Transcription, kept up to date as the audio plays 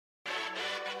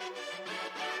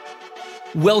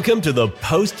Welcome to the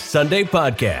Post Sunday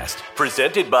Podcast,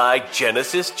 presented by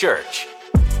Genesis Church.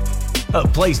 A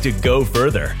place to go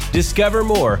further, discover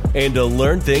more, and to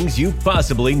learn things you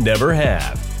possibly never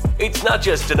have. It's not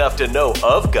just enough to know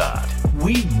of God.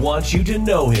 We want you to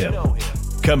know Him.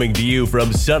 Coming to you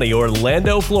from sunny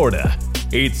Orlando, Florida,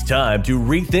 it's time to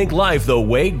rethink life the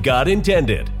way God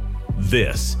intended.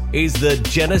 This is the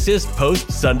Genesis Post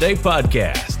Sunday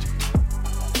Podcast.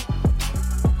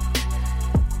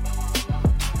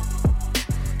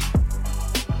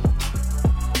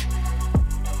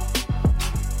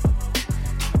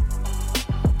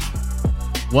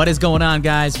 What is going on,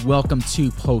 guys? Welcome to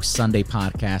Post Sunday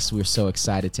Podcast. We're so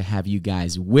excited to have you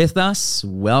guys with us.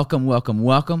 Welcome, welcome,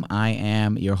 welcome. I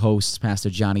am your host, Pastor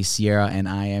Johnny Sierra, and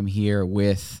I am here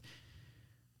with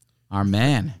our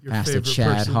man, Pastor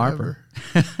Chad Harper.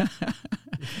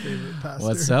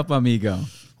 What's up, amigo?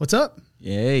 What's up?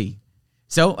 Yay.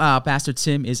 So, Pastor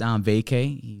Tim is on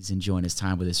vacay. He's enjoying his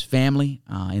time with his family.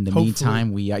 In the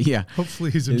meantime,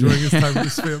 hopefully he's enjoying his time with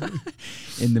his family.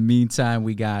 In the meantime,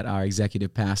 we got our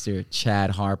executive pastor,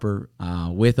 Chad Harper,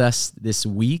 with us this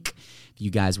week. If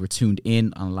you guys were tuned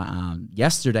in on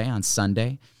yesterday, on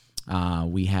Sunday,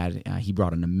 he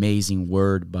brought an amazing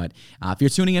word. But if you're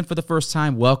tuning in for the first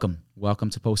time, welcome.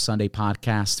 Welcome to Post Sunday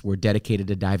Podcast. We're dedicated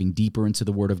to diving deeper into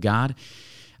the Word of God.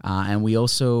 And we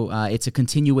also, it's a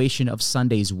continuation of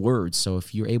Sunday's words. So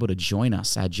if you're able to join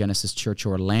us at Genesis Church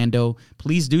Orlando,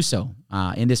 please do so.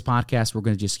 In this podcast, we're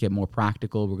going to just get more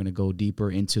practical. We're going to go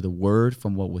deeper into the word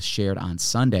from what was shared on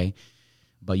Sunday.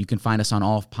 But you can find us on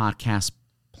all podcast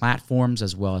platforms,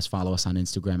 as well as follow us on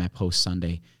Instagram at Post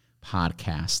Sunday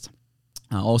Podcast.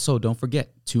 Also, don't forget,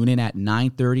 tune in at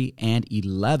 9:30 and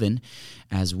 11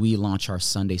 as we launch our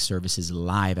Sunday services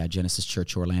live at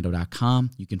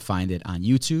genesischurchorlando.com. You can find it on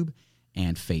YouTube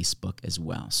and Facebook as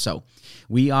well. So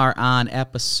we are on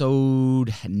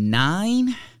episode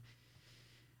 9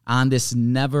 on this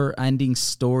never-ending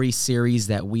story series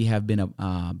that we have been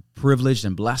privileged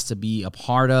and blessed to be a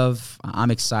part of.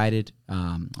 I'm excited.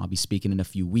 I'll be speaking in a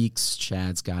few weeks.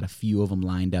 Chad's got a few of them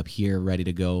lined up here, ready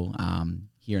to go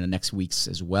here in the next weeks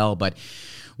as well. But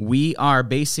we are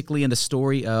basically in the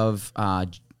story of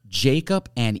Jacob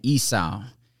and Esau.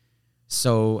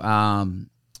 So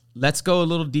let's go a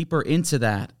little deeper into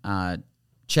that.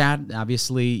 Chad,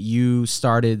 obviously you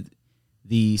started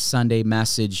the Sunday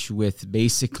message with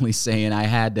basically saying I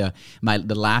had the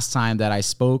last time that I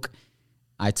spoke,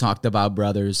 I talked about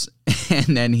brothers,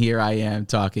 and then here I am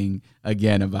talking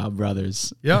again about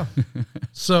brothers. Yeah.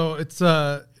 So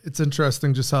it's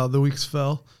interesting just how the weeks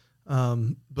fell.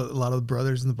 But a lot of the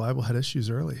brothers in the Bible had issues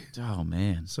early. Oh,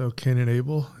 man. So Cain and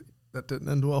Abel, that didn't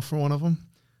end well for one of them.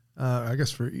 I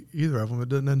guess for either of them, it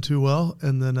didn't end too well.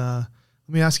 And then let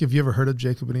me ask you, have you ever heard of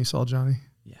Jacob and Esau, Johnny?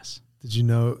 Yes. Did you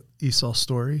know Esau's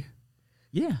story?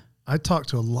 Yeah. I talked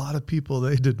to a lot of people.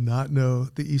 They did not know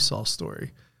the Esau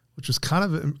story, which was kind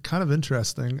of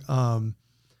interesting.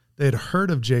 They had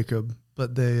heard of Jacob,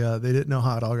 but they didn't know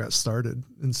how it all got started.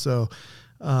 And so,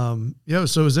 so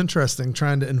it was interesting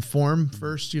trying to inform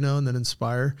first, and then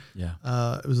inspire. Yeah.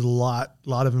 It was a lot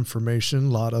of information, a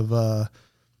lot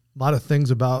of things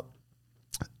about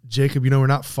Jacob. We're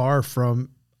not far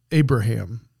from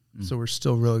Abraham, so we're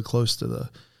still really close to the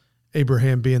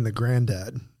Abraham being the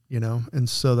granddad, and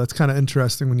so that's kind of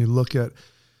interesting when you look at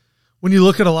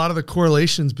a lot of the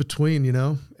correlations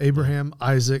between, Abraham,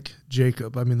 Isaac,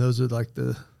 Jacob. I mean, those are like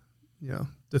the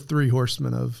three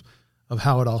horsemen of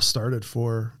how it all started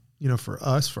for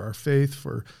us, for our faith,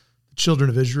 for the children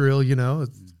of Israel,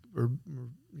 we're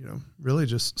really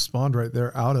just spawned right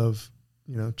there out of,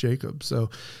 Jacob. So,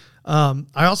 I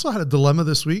also had a dilemma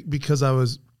this week because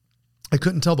I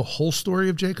couldn't tell the whole story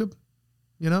of Jacob,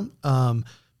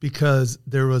 because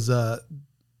there was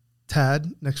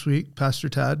Tad next week, Pastor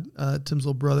Tad, Tim's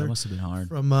little brother. That must have been hard.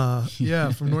 From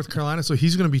North Carolina. So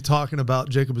he's going to be talking about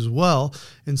Jacob as well.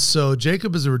 And so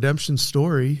Jacob is a redemption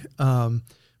story,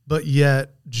 but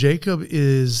yet Jacob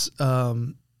is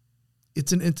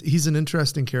he's an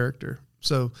interesting character.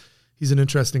 So he's an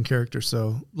interesting character. So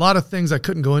a lot of things I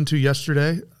couldn't go into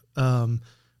yesterday,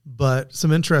 but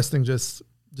some interesting just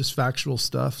factual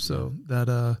stuff. So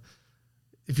that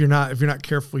if you're not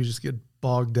careful, you just get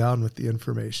bogged down with the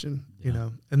information,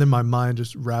 and then my mind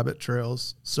just rabbit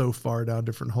trails so far down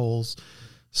different holes.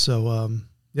 So,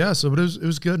 but it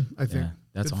was good. I think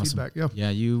that's good awesome. Feedback. Yeah.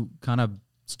 You kind of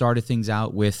started things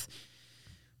out with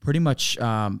pretty much,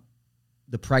 the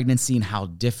pregnancy and how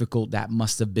difficult that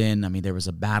must have been. I mean, there was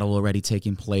a battle already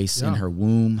taking place in her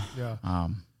womb.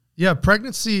 Yeah.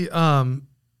 Pregnancy,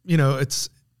 it's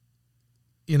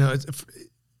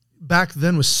back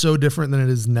then was so different than it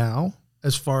is now,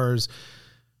 as far as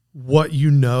what you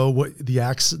know, what the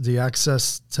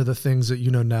access to the things that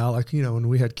you know now, like, you know, when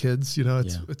we had kids, you know,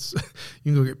 it's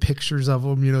you can go get pictures of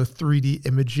them, you know, 3D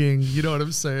imaging, you know what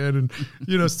I'm saying? And,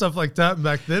 you know, stuff like that. And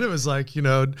back then it was like, you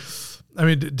know, I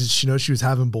mean, did she know she was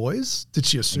having boys? Did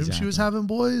she assume she was having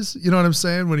boys? You know what I'm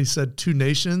saying? When he said 2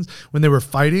 nations, when they were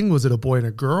fighting, was it a boy and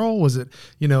a girl? Was it,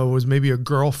 you know, was maybe a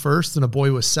girl first and a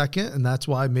boy was second? And that's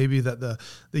why maybe that the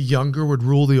younger would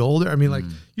rule the older. I mean, like,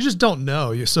 you just don't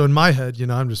know. So in my head, you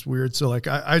know, I'm just weird. So like,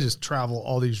 I just travel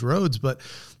all these roads. But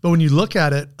when you look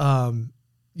at it,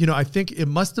 you know, I think it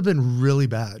must have been really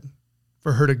bad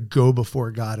for her to go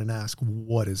before God and ask,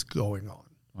 what is going on?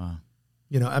 Wow.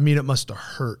 You know, I mean, it must have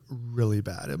hurt really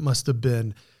bad. It must have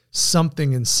been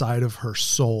something inside of her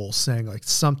soul saying like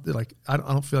something like, I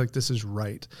don't feel like this is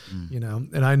right, you know?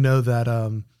 And I know that,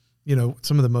 you know,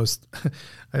 some of the most,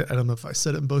 I don't know if I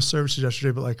said it in both services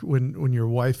yesterday, but like when your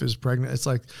wife is pregnant, it's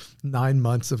like 9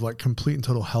 months of like complete and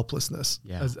total helplessness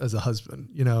as a husband,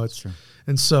 you know, it's true.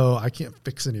 And so I can't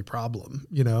fix any problem,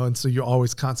 you know? And so you're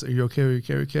always constantly, are you okay? Are you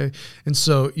okay? Are you okay? And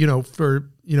so, you know,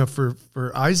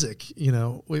 for Isaac, you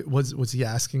know, was he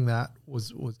asking that?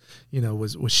 Was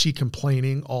she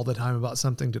complaining all the time about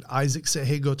something? Did Isaac say,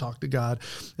 hey, go talk to God?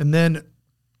 And then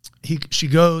she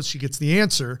goes, she gets the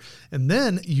answer. And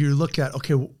then you look at,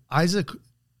 okay,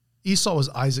 Esau was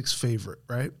Isaac's favorite,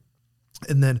 right?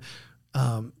 And then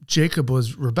Jacob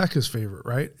was Rebekah's favorite,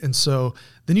 right? And so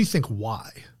then you think,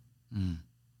 why?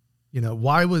 You know,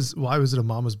 why was it a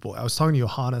mama's boy? I was talking to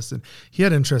Johannes and he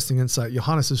had interesting insight.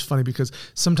 Johannes is funny because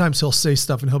sometimes he'll say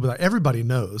stuff and he'll be like, everybody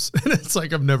knows. And it's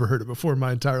like, I've never heard it before in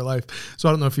my entire life. So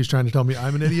I don't know if he's trying to tell me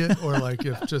I'm an idiot or like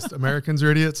if just Americans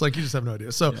are idiots, like you just have no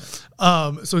idea. So,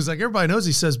 so he's like, everybody knows,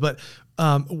 he says, but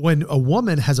when a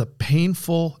woman has a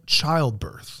painful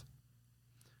childbirth,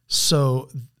 so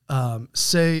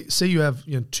say you have,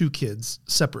 you know, 2 kids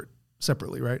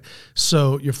separately, right?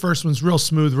 So your first one's real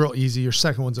smooth, real easy. Your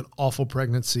second one's an awful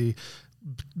pregnancy.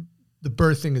 The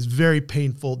birthing is very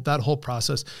painful, that whole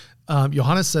process.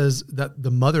 Johannes says that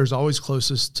the mother is always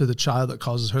closest to the child that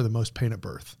causes her the most pain at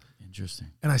birth. Interesting.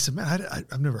 And I said, man,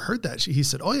 I've never heard that. He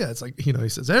said, oh yeah, it's like, you know, he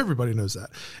says, everybody knows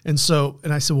that. And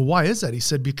I said, well, why is that? He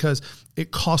said, because it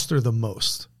cost her the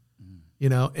most. You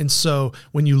know, and so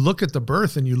when you look at the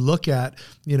birth and you look at,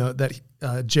 you know, that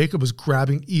Jacob was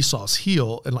grabbing Esau's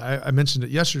heel, and I mentioned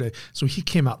it yesterday, so he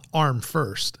came out arm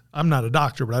first. I'm not a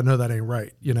doctor, but I know that ain't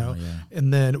right, you know. Oh, yeah.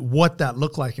 And then what that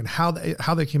looked like and how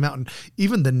they came out, and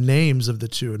even the names of the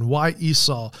two, and why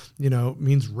Esau, you know,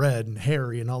 means red and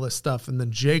hairy and all this stuff, and then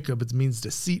Jacob, it means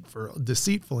deceitful and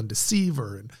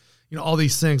deceiver, and you know, all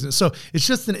these things. And so it's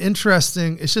just an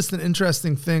interesting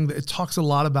thing that it talks a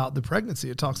lot about the pregnancy.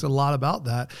 It talks a lot about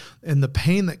that and the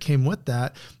pain that came with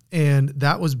that. And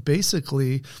that was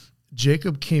basically,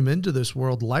 Jacob came into this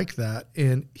world like that,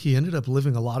 and he ended up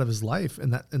living a lot of his life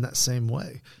in that same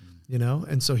way, you know?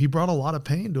 And so he brought a lot of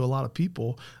pain to a lot of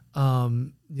people,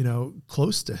 you know,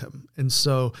 close to him. And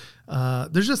so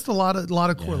there's just a lot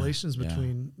of correlations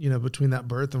between that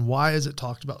birth and why is it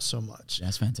talked about so much.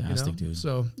 That's fantastic, you know? dude.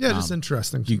 So yeah, just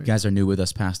interesting. You guys are new with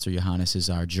us. Pastor Johannes is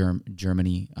our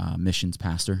Germany missions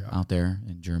pastor out there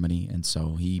in Germany. And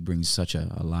so he brings such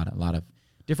a lot of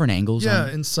different angles.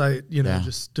 Insight, you know,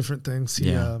 just different things.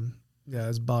 He,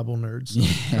 as Bible nerds,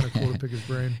 so kind of cool to pick his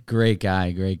brain. Great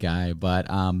guy. But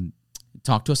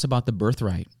talk to us about the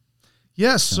birthright.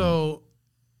 Yeah, so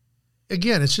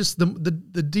again, it's just the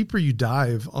deeper you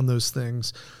dive on those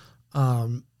things,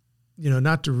 you know,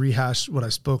 not to rehash what I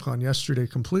spoke on yesterday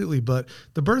completely, but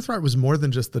the birthright was more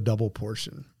than just the double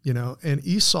portion, you know, and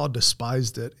Esau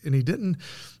despised it, and he didn't,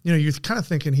 you know, you're kind of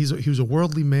thinking he was a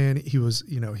worldly man. He was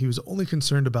only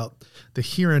concerned about the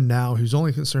here and now. He was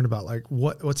only concerned about like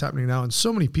what's happening now. And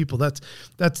so many people, that's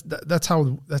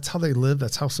how they live.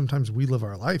 That's how sometimes we live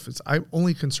our life. I'm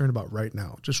only concerned about right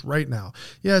now, just right now.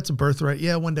 Yeah, it's a birthright.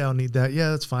 Yeah, one day I'll need that.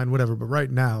 Yeah, that's fine, whatever. But right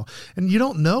now, and you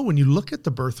don't know when you look at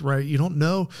the birthright, you don't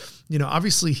know, you know,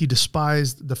 obviously he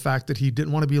despised the fact that he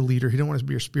didn't want to be a leader. He didn't want to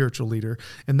be a spiritual leader.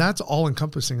 And that's all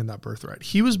encompassing in that birthright.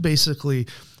 He was basically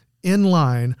in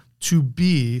line to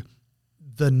be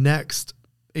the next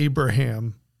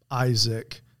Abraham,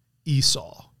 Isaac,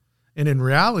 Esau. And in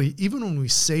reality, even when we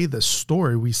say the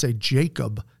story, we say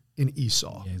Jacob and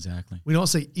Esau. Yeah, exactly. We don't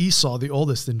say Esau, the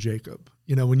oldest, and Jacob.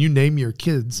 You know, when you name your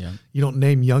kids, you don't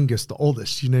name youngest the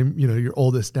oldest. You name, you know, your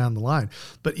oldest down the line.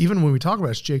 But even when we talk about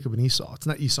it, it's Jacob and Esau. It's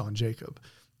not Esau and Jacob.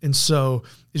 And so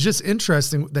it's just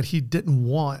interesting that he didn't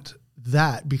want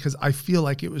that because I feel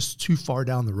like it was too far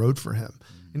down the road for him.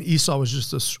 And Esau was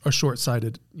just a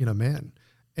short-sighted, you know, man.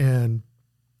 And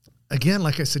again,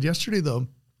 like I said yesterday, though,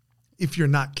 if you're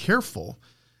not careful,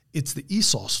 it's the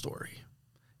Esau story.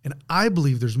 And I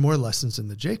believe there's more lessons in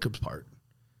the Jacob's part.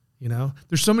 You know,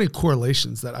 there's so many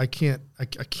correlations that I can't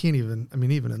even, I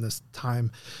mean, even in this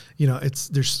time, you know,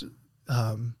 there's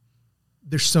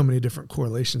so many different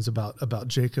correlations about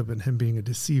Jacob and him being a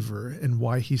deceiver and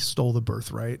why he stole the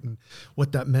birthright and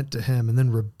what that meant to him. And then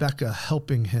Rebecca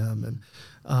helping him. And,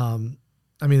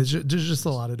 I mean, there's just a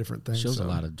lot of different things. Shows a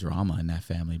lot of drama in that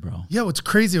family, bro. Yeah, it's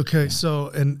crazy. Okay, so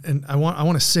and I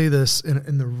want to say this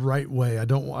in the right way. I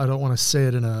don't want to say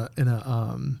it in a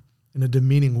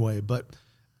demeaning way, but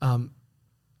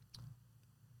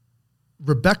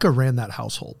Rebecca ran that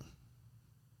household.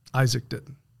 Isaac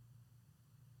didn't.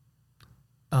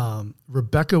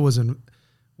 Rebecca was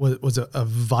a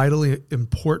vitally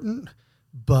important,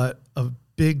 but a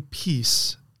big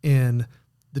piece in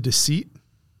the deceit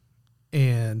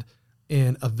and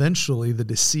eventually the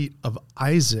deceit of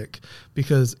Isaac,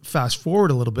 because fast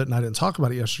forward a little bit, and I didn't talk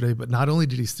about it yesterday, but not only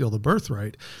did he steal the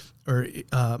birthright,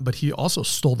 but he also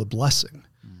stole the blessing.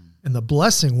 And the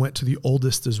blessing went to the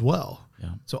oldest as well.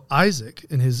 Yeah. So Isaac,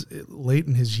 late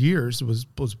in his years,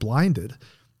 was blinded.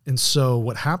 And so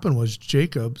what happened was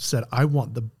Jacob said, I've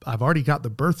already got the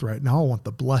birthright. Now I want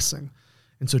the blessing.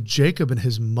 And so Jacob and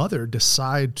his mother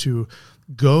decide to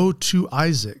go to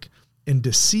Isaac and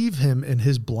deceive him in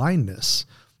his blindness.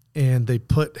 And they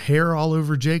put hair all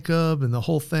over Jacob and the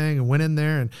whole thing and went in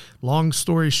there. And long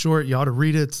story short, you ought to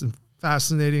read it. It's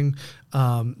fascinating.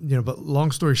 But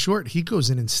long story short, he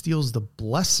goes in and steals the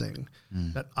blessing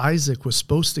that Isaac was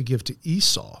supposed to give to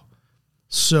Esau.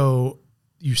 So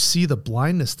you see the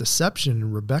blindness, deception,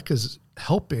 and Rebekah's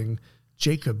helping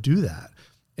Jacob do that.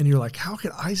 And you're like, how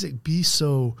could Isaac be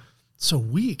so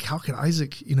weak? How could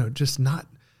Isaac, just not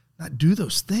do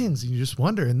those things? And you just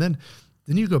wonder. And then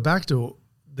you go back to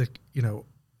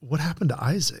what happened to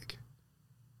Isaac?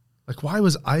 Like, why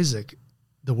was Isaac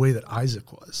the way that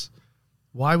Isaac was?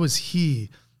 Why was he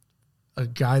a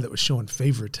guy that was showing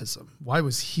favoritism? Why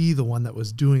was he the one that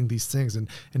was doing these things and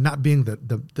not being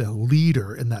the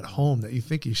leader in that home that you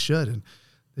think he should? And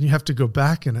then you have to go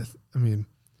back and,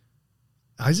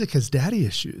 Isaac has daddy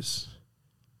issues.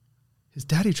 His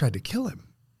daddy tried to kill him.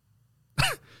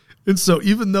 And so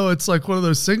even though it's like one of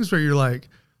those things where you're like,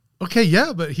 okay,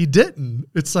 yeah, but he didn't.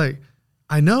 It's like,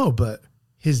 I know, but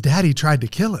his daddy tried to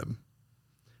kill him.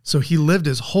 So he lived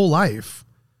his whole life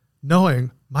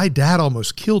knowing my dad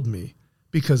almost killed me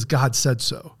because God said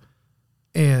so.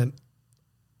 And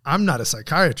I'm not a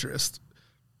psychiatrist,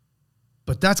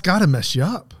 but that's got to mess you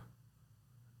up.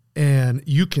 And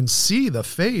you can see the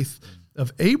faith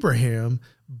of Abraham,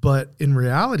 but in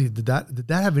reality, did that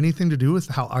have anything to do with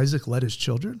how Isaac led his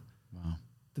children? Wow.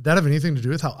 Did that have anything to do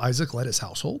with how Isaac led his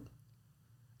household?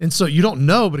 And so you don't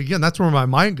know, but again, that's where my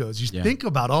mind goes. You think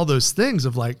about all those things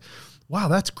of like, wow,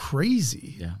 that's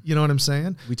crazy. Yeah. You know what I'm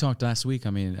saying? We talked last week,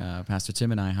 Pastor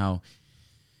Tim and I, how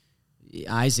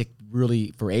Isaac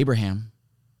really, for Abraham,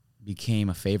 became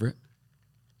a favorite.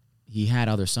 He had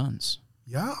other sons.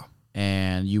 Yeah.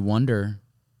 And you wonder,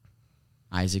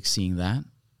 Isaac seeing that,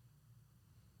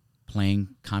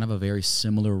 playing kind of a very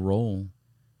similar role.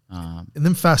 And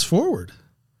then fast forward.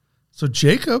 So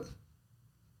Jacob,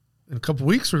 in a couple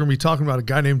weeks, we're going to be talking about a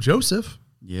guy named Joseph.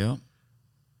 Yeah.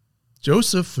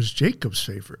 Joseph was Jacob's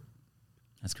favorite.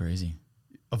 That's crazy.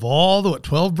 Of all the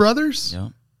 12 brothers? Yeah.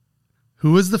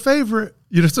 Who was the favorite?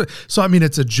 So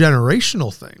it's a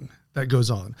generational thing that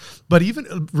goes on. But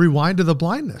even rewind to the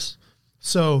blindness.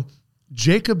 So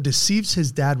Jacob deceives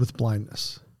his dad with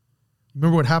blindness.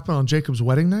 Remember what happened on Jacob's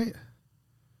wedding night?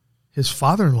 His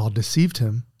father-in-law deceived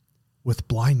him with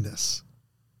blindness.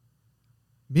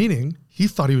 Meaning he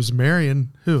thought he was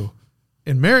marrying who?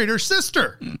 And married her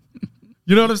sister.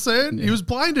 You know what I'm saying? Yeah. He was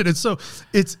blinded. And so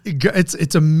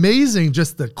it's amazing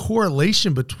just the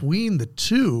correlation between the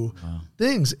two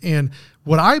things. And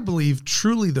what I believe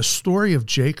truly the story of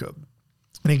Jacob,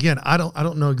 and again, I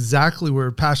don't know exactly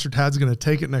where Pastor Tad's going to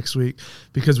take it next week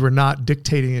because we're not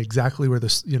dictating exactly where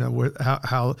this,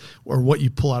 how or what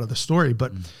you pull out of the story.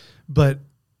 But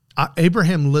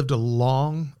Abraham lived a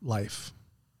long life,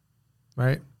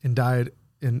 right? And died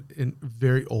in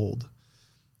very old.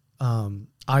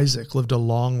 Isaac lived a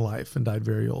long life and died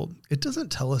very old. It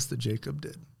doesn't tell us that Jacob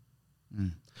did.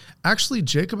 Actually,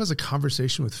 Jacob has a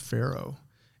conversation with Pharaoh.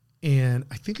 And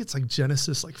I think it's like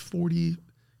Genesis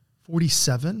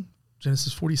 47,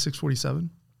 Genesis 46,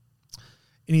 47.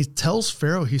 And he tells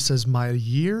Pharaoh, he says, my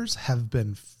years have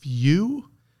been few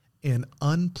and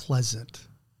unpleasant.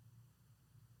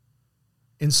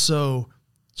 And so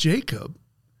Jacob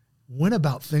went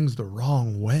about things the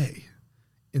wrong way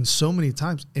in so many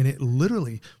times. And it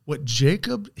literally,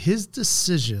 his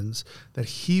decisions that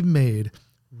he made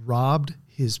robbed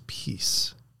his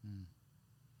peace.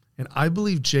 And I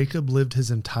believe Jacob lived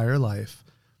his entire life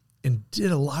and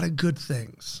did a lot of good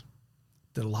things,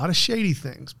 did a lot of shady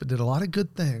things, but did a lot of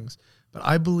good things. But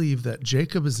I believe that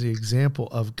Jacob is the example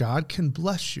of God can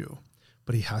bless you,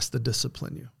 but he has to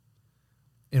discipline you.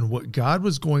 And what God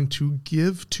was going to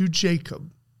give to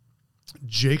Jacob,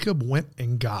 Jacob went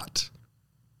and got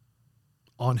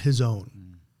on his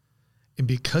own. And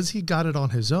because he got it on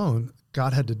his own,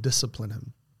 God had to discipline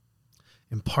him.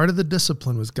 And part of the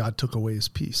discipline was God took away his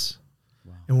peace.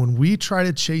 Wow. And when we try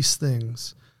to chase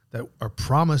things that are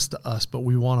promised to us, but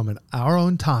we want them in our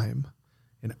own time,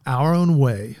 in our own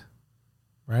way,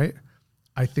 right?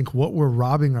 I think what we're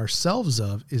robbing ourselves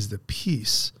of is the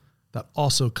peace that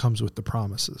also comes with the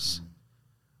promises.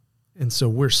 And so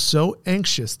we're so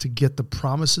anxious to get the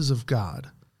promises of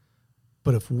God.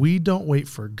 But if we don't wait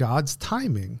for God's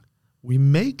timing, we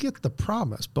may get the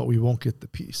promise, but we won't get the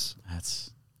peace.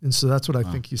 And so that's what I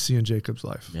think you see in Jacob's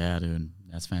life. Yeah, dude.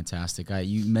 That's fantastic.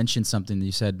 You mentioned something.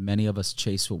 You said many of us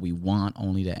chase what we want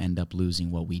only to end up losing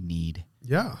what we need.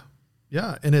 Yeah.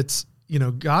 Yeah. And it's,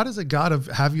 God is a God of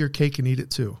have your cake and eat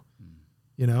it too,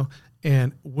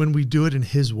 and when we do it in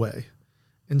his way.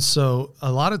 And so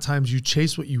a lot of times you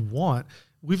chase what you want.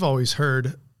 We've always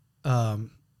heard, and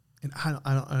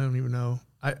I don't even know,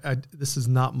 this is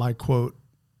not my quote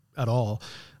at all.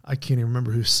 I can't even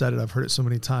remember who said it. I've heard it so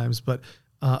many times, but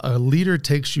a leader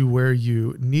takes you where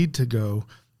you need to go,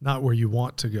 not where you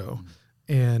want to go.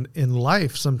 And in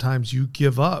life, sometimes you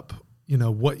give up,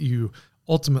 what you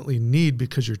ultimately need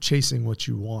because you're chasing what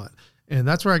you want. And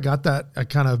that's where I got that. I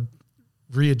kind of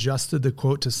readjusted the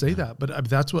quote to say that, but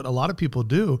that's what a lot of people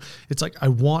do. It's like, I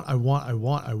want,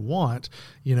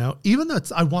 even though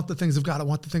I want the things of God, I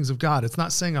want the things of God. It's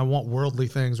not saying I want worldly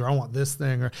things or I want this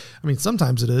thing, or,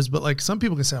 sometimes it is, but like some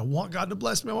people can say, I want God to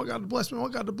bless me. I want God to bless me. I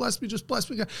want God to bless me. Just bless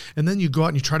me, God. And then you go out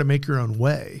and you try to make your own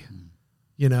way,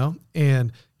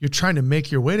 and you're trying to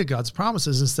make your way to God's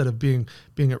promises instead of being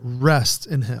at rest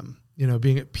in him,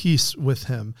 being at peace with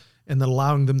him and then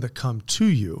allowing them to come to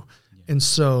you. And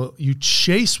so you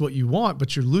chase what you want,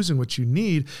 but you're losing what you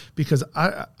need, because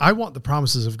I want the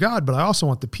promises of God, but I also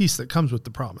want the peace that comes with the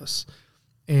promise.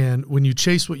 And when you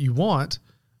chase what you want,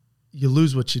 you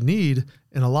lose what you need.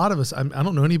 And a lot of us, I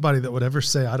don't know anybody that would ever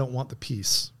say, I don't want the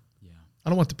peace. Yeah. I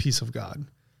don't want the peace of God,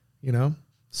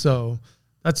 So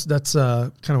that's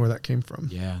kind of where that came from.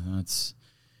 Yeah, that's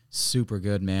super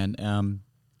good, man.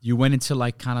 You went into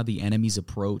like kind of the enemy's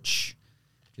approach,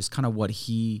 just kind of what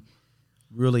he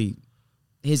really,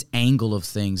 his angle of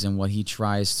things and what he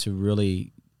tries to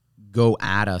really go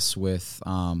at us with.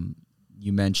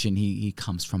 You mentioned he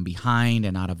comes from behind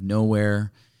and out of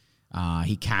nowhere.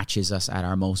 He catches us at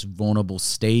our most vulnerable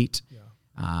state.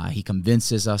 Yeah. He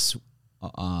convinces us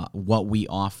what we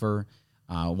offer.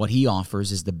 What he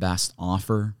offers is the best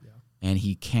offer, and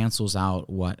he cancels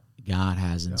out what God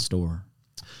has in store.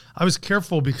 I was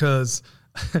careful because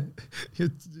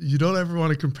you don't ever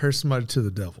want to compare somebody to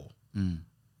the devil.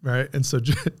 Right. And so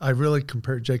I really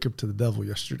compared Jacob to the devil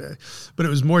yesterday, but it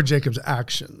was more Jacob's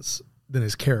actions than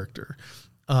his character.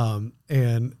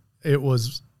 And it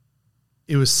was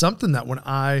something that when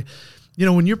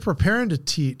when you're preparing to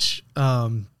teach,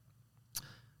 and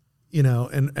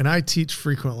I teach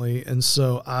frequently. And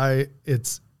so I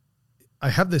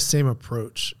have this same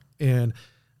approach, and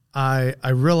I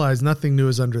realize nothing new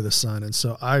is under the sun. And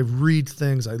so I read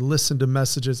things, I listen to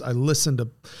messages, I listen to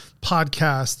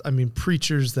podcasts.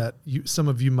 Preachers that some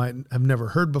of you might have never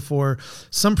heard before.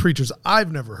 Some preachers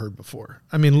I've never heard before.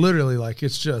 Literally, like,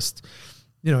 it's just,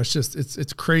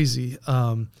 it's crazy.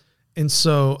 And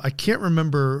so I can't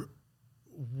remember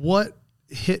what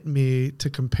hit me to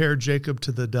compare Jacob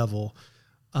to the devil.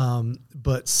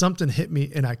 But something hit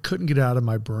me and I couldn't get it out of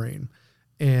my brain.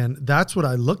 And that's what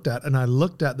I looked at. And I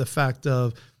looked at the fact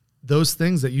of those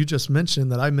things that you just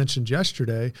mentioned, that I mentioned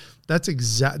yesterday. That's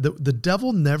the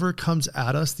devil never comes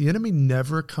at us. The enemy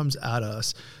never comes at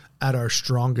us at our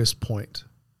strongest point.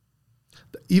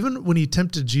 Even when he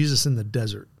tempted Jesus in the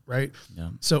desert, right? Yeah.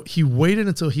 So he waited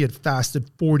until he had fasted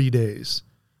 40 days,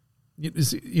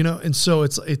 and so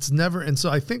it's never. And so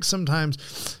I think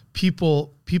sometimes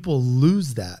people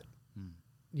lose that,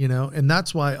 and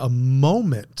that's why a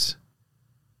moment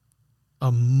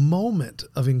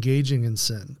of engaging in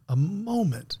sin, a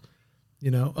moment,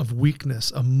 of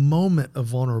weakness, a moment of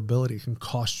vulnerability can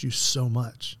cost you so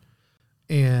much.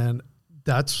 And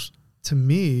that's, to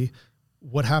me,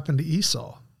 what happened to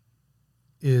Esau.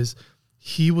 Is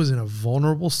he was in a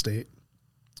vulnerable state.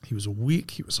 He was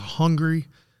weak. He was hungry. You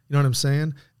know what I'm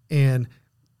saying? And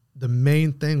the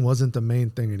main thing wasn't the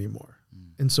main thing anymore.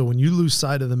 And so when you lose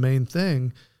sight of the main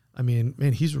thing,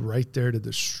 he's right there to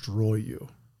destroy you.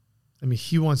 I mean,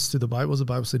 he wants to, the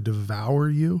Bible say, devour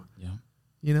you. Yeah.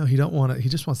 You know, he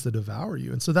just wants to devour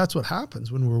you. And so that's what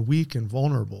happens when we're weak and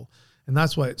vulnerable. And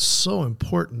that's why it's so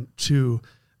important to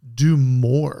do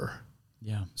more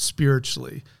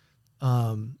spiritually,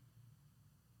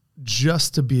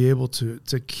 just to be able to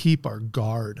keep our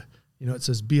guard. You know, it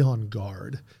says be on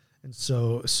guard. And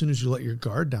so as soon as you let your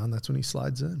guard down, that's when he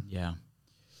slides in. Yeah.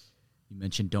 You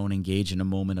mentioned don't engage in a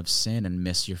moment of sin and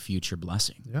miss your future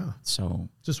blessing. Yeah. So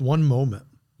just one moment.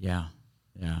 Yeah.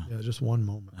 Yeah, just one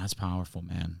moment. That's powerful,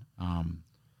 man.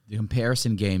 The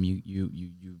comparison game, you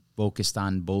focused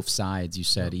on both sides. You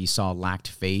said Esau lacked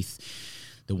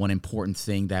faith, the one important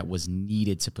thing that was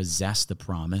needed to possess the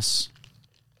promise.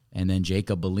 And then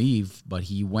Jacob believed, but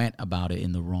he went about it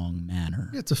in the wrong manner.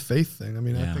 Yeah, it's a faith thing. I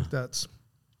mean, I think that's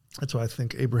why I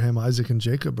think Abraham, Isaac, and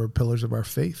Jacob are pillars of our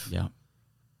faith. Yeah.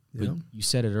 You know? You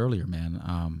said it earlier,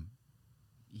 man.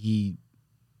 The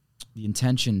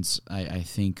intentions, I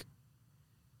think,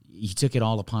 he took it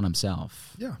all upon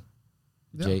himself. Yeah.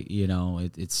 You know,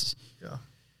 it's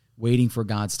waiting for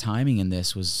God's timing in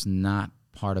this was not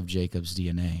part of Jacob's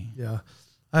DNA. Yeah.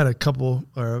 I had a couple,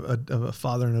 or a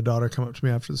father and a daughter, come up to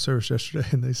me after the service yesterday,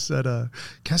 and they said, can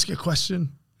I ask you a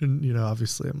question? And, you know,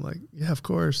 obviously I'm like, yeah, of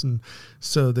course. And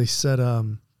so they said,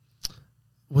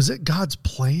 was it God's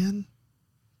plan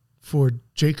for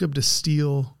Jacob to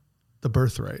steal the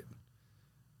birthright?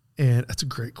 And that's a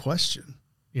great question.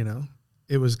 You know,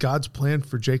 it was God's plan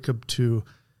for Jacob to,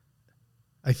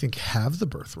 I think, have the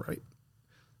birthright,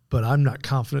 but I'm not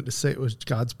confident to say it was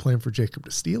God's plan for Jacob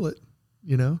to steal it,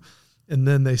 you know? And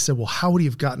then they said, well, how would he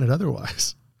have gotten it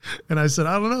otherwise? And I said,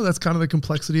 I don't know. That's kind of the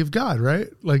complexity of God, right?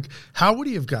 Like, how would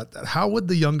he have got that? How would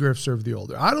the younger have served the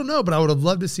older? I don't know, but I would have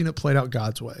loved to have seen it played out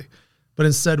God's way. But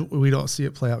instead, we don't see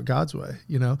it play out God's way,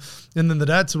 you know? And then the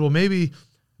dad said, well, maybe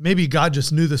God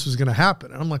just knew this was going to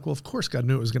happen. And I'm like, well, of course God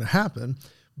knew it was going to happen,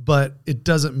 but it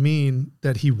doesn't mean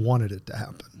that he wanted it to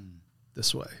happen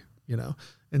this way, you know?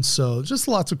 And so just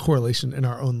lots of correlation in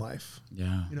our own life.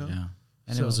 Yeah, you know? yeah.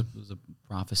 And so, it was a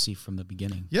prophecy from the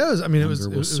beginning. Yeah, I mean, it was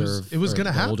going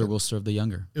to happen. The older will serve the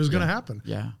younger. It was going to happen.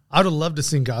 Yeah. I would have loved to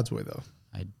seen God's way, though.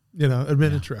 It'd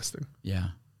been interesting. Yeah.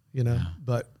 You know,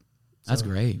 but. That's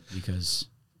great, because.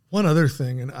 One other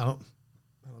thing, and I don't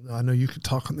know, I know you could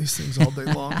talk on these things all day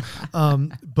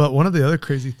long. But one of the other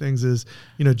crazy things is,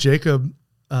 you know, Jacob,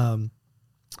 and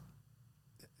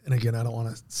again, I don't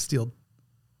want to steal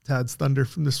Tad's thunder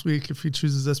from this week if he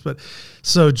chooses this, but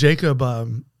so Jacob,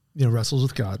 wrestles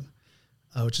with God,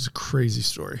 which is a crazy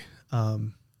story.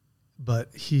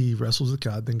 But he wrestles with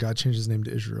God. Then God changed his name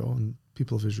to Israel, and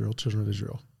people of Israel, children of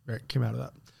Israel, right, came out of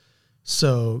that.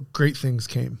 So great things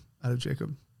came out of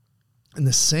Jacob. In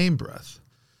the same breath,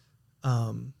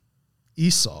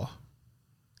 Esau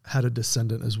had a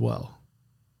descendant as well,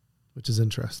 which is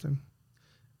interesting.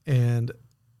 And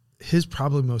his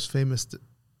probably most famous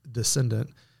descendant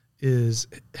is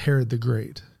Herod the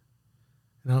Great.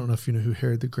 And I don't know if you know who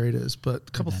Herod the Great is, but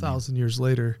a couple thousand years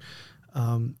later,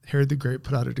 Herod the Great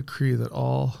put out a decree that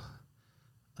all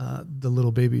the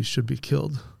little babies should be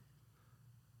killed.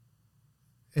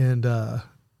 And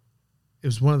it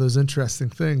was one of those interesting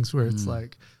things where it's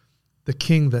like the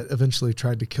king that eventually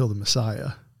tried to kill the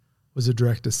Messiah was a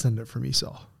direct descendant from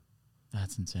Esau.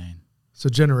 That's insane. So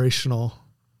generational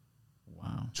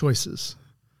choices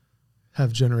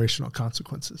have generational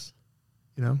consequences,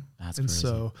 you know? That's and crazy.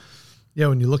 So, yeah,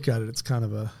 when you look at it, it's kind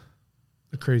of a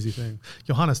crazy thing.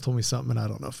 Johannes told me something, and I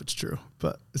don't know if it's true,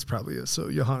 but it probably is. So,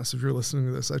 Johannes, if you're listening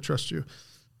to this, I trust you.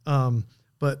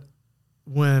 But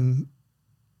when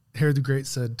Herod the Great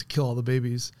said to kill all the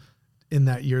babies, in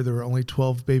that year there were only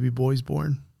 12 baby boys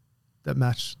born that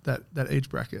matched that age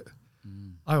bracket.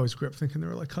 I always grew up thinking there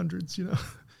were like hundreds, you know.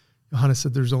 Johannes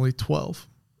said there's only 12.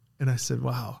 And I said,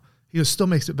 wow. He goes, still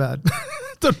makes it bad.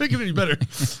 Doesn't make it any better.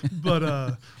 But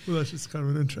well, that's just kind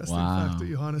of an interesting fact that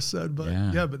Johannes said. But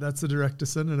yeah, but that's the direct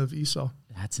descendant of Esau.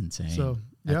 That's insane. So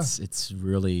it's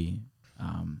really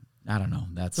I don't know.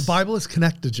 That's the Bible is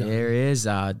connected, John. There is.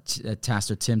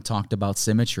 Pastor Tim talked about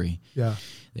symmetry. Yeah,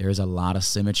 there is a lot of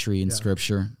symmetry in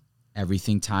Scripture.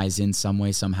 Everything ties in some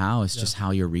way, somehow. It's just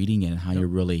how you're reading it and how you're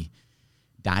really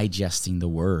digesting the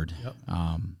Word. Yep.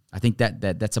 I think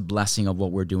that's a blessing of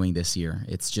what we're doing this year.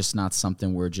 It's just not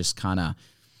something we're just kind of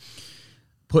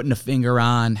putting a finger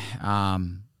on,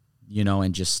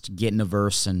 and just getting a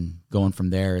verse and going from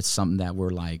there. It's something that we're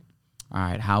like, all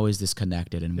right, how is this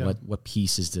connected, and what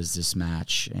pieces does this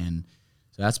match? And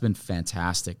so that's been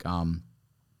fantastic.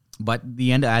 But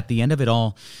at the end of it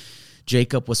all,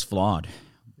 Jacob was flawed,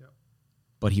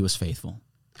 but he was faithful.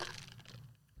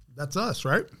 That's us,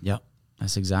 right? Yep,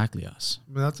 that's exactly us.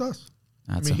 I mean, that's us.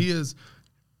 He is.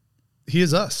 he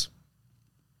is us.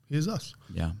 He is us.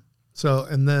 Yeah. So,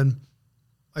 and then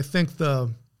I think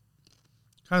the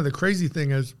crazy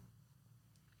thing is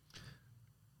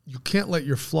you can't let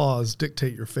your flaws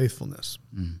dictate your faithfulness.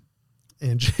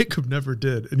 And Jacob never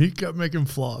did. And he kept making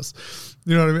flaws.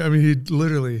 You know what I mean? I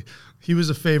mean, he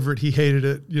was a favorite. He hated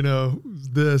it,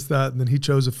 this, that. And then he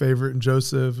chose a favorite in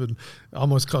Joseph and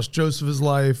almost cost Joseph his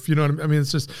life. You know what I mean? I mean,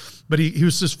 it's just, but he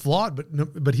was just flawed,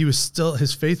 but he was still,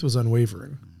 his faith was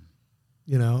unwavering,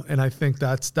 and I think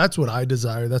that's what I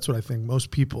desire. That's what I think most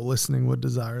people listening would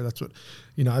desire. That's what,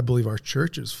 I believe our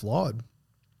church is flawed,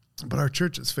 but our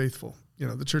church is faithful.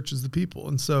 The church is the people.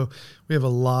 And so we have a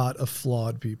lot of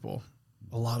flawed people,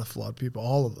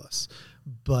 all of us.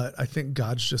 But I think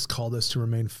God's just called us to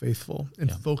remain faithful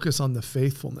and focus on the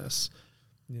faithfulness.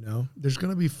 There's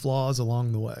going to be flaws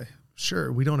along the way.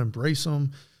 Sure, we don't embrace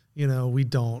them. We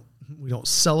don't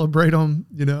celebrate them.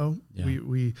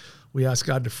 We ask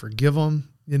God to forgive them.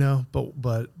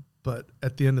 But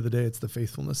at the end of the day, it's the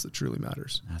faithfulness that truly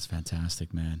matters. That's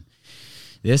fantastic, man.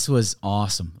 This was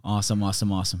awesome. I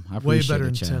appreciate Way better it,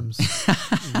 than Chad. Tim's.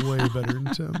 Way better than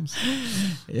Tim's.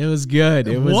 It was good.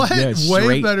 It was good.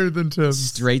 Way better than Tim's.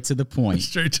 Straight to the point.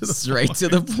 Straight to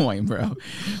the point, bro.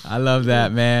 I love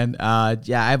that, man.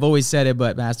 I've always said it,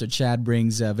 but Pastor Chad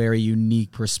brings a very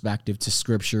unique perspective to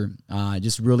Scripture.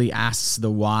 Just really asks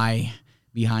the why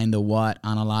behind the what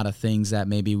on a lot of things that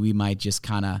maybe we might just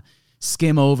kind of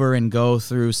skim over and go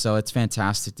through. So it's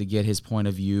fantastic to get his point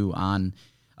of view on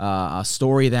a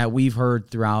story that we've heard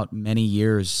throughout many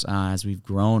years as we've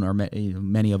grown, or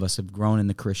many of us have grown in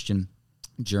the Christian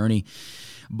journey.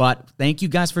 But thank you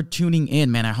guys for tuning in,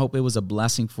 man. I hope it was a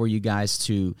blessing for you guys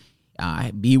to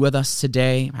be with us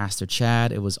today. Pastor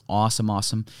Chad, it was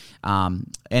awesome.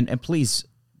 And please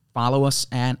follow us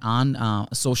on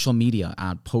social media,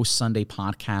 Post Sunday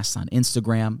Podcast on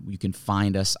Instagram. You can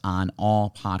find us on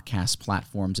all podcast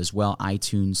platforms as well,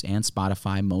 iTunes and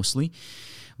Spotify mostly.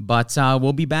 But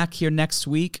we'll be back here next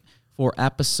week for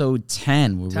episode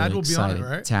 10. We're Tad really will excited. be on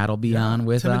it, right? Tad will be on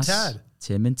with us.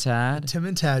 Tim and Tad. Tim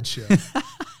and Tad show.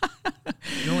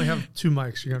 You only have 2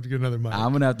 mics. You're going to have to get another mic. I'm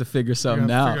going to have to figure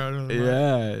something out.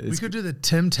 We could do the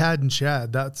Tim, Tad, and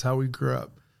Chad. That's how we grew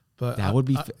up. But that would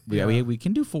be, we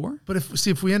can do 4. But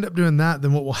if we end up doing that,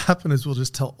 then what will happen is we'll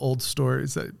just tell old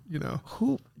stories that,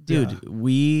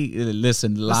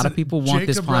 listen, a lot of people want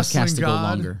this podcast to go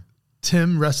longer.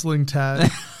 Tim wrestling Tad.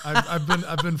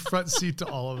 I've been front seat to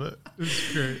all of it.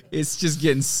 It's great. It's just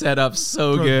getting set up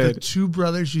so good. The 2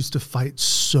 brothers used to fight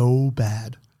so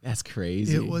bad. That's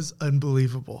crazy. It was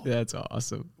unbelievable. That's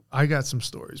awesome. I got some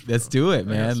stories, bro. Let's do it,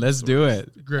 man. Let's do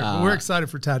it. Great. We're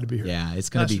excited for Tad to be here. Yeah, it's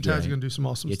going to be great. Tad's going to do some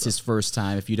awesome stuff. It's his first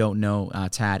time. If you don't know,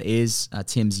 Tad is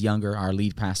Tim's our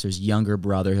lead pastor's younger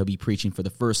brother. He'll be preaching for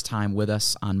the first time with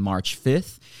us on March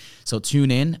 5th. So tune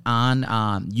in on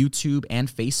YouTube and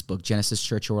Facebook, Genesis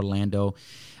Church Orlando.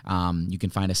 You can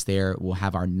find us there. We'll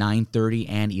have our 9:30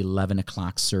 and 11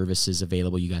 o'clock services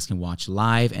available. You guys can watch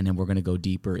live, and then we're going to go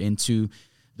deeper into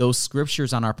those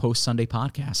scriptures on our Post-Sunday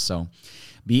podcast. So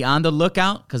be on the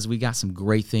lookout because we got some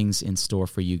great things in store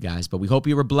for you guys. But we hope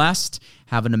you were blessed.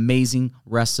 Have an amazing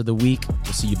rest of the week.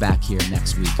 We'll see you back here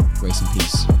next week. Grace and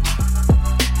peace.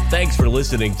 Thanks for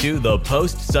listening to the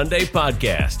Post-Sunday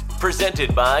Podcast,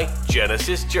 presented by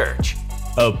Genesis Church.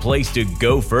 A place to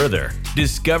go further,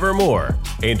 discover more,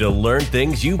 and to learn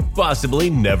things you possibly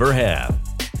never have.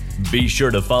 Be sure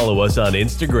to follow us on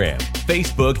Instagram,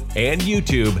 Facebook, and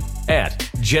YouTube at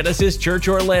Genesis Church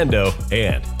Orlando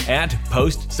and at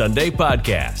Post Sunday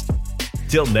Podcast.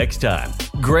 Till next time,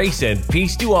 grace and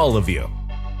peace to all of you.